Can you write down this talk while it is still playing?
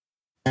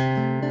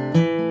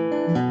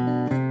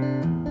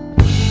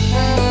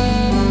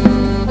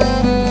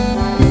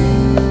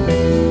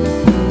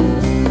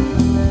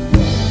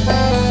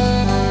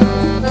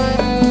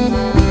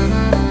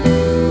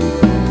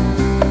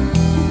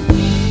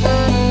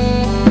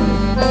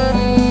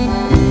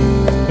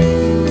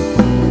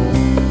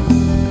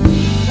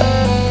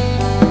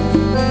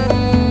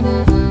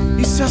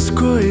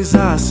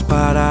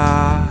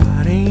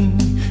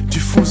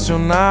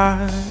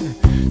funcionar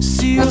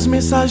se os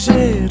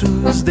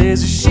mensageiros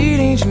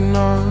desistirem de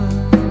nós.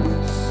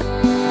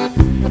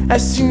 É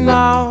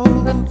sinal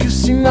que o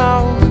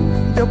sinal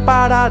deu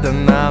parada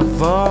na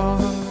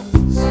voz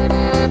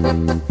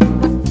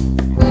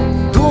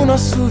do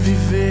nosso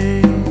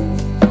viver.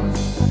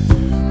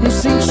 Um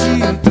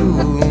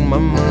sentido, uma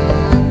mão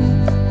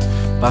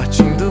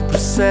partindo pro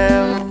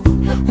céu,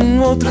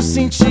 um outro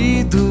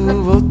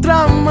sentido,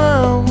 outra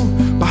mão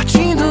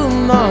partindo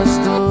nós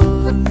dois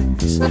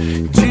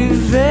de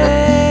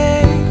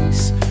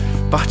vez,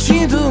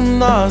 partindo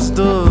nós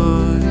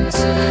dois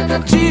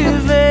de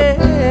vez.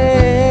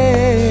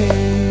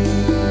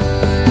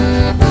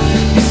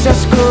 E se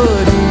as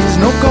cores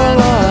não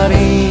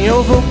colorem,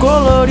 eu vou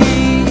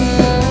colorir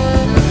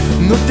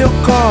no teu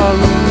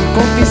colo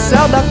com o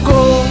pincel da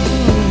cor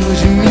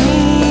de mim,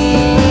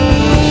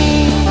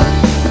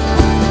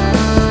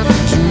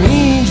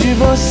 de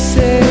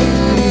você,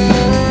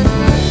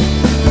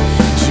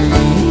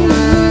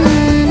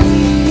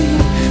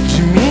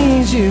 de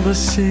mim, de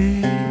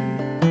você.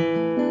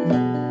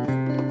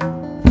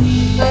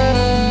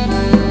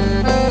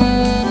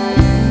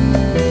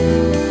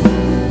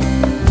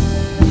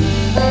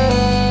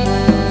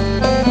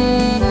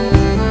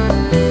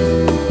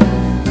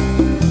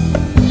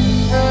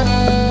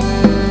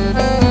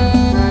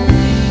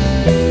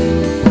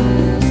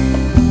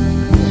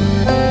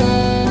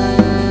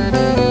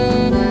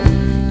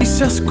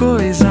 Se as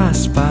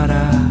coisas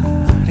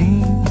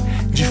pararem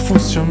de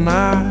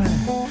funcionar,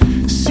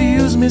 se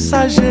os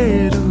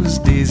mensageiros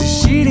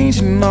desistirem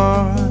de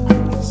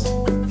nós,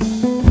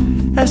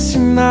 é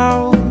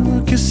sinal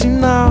que o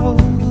sinal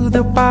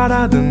deu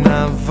parada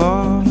na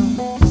voz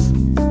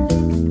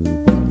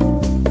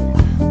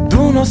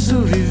do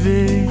nosso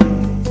viver.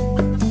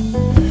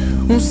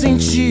 Um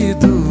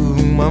sentido,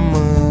 uma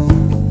mão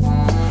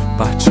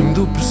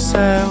partindo pro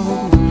céu,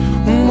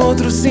 um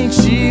outro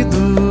sentido,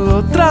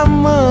 outra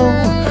mão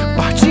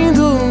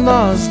partindo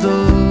nós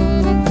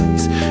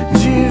dois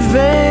de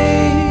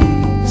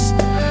vez,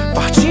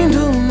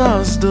 partindo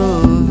nós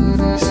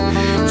dois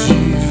de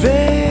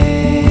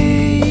vez.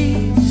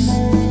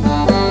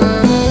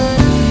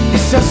 E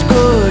se as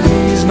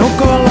cores não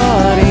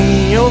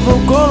colorem, eu vou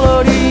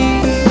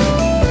colorir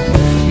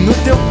no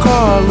teu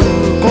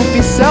colo com o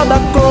pincel da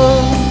cor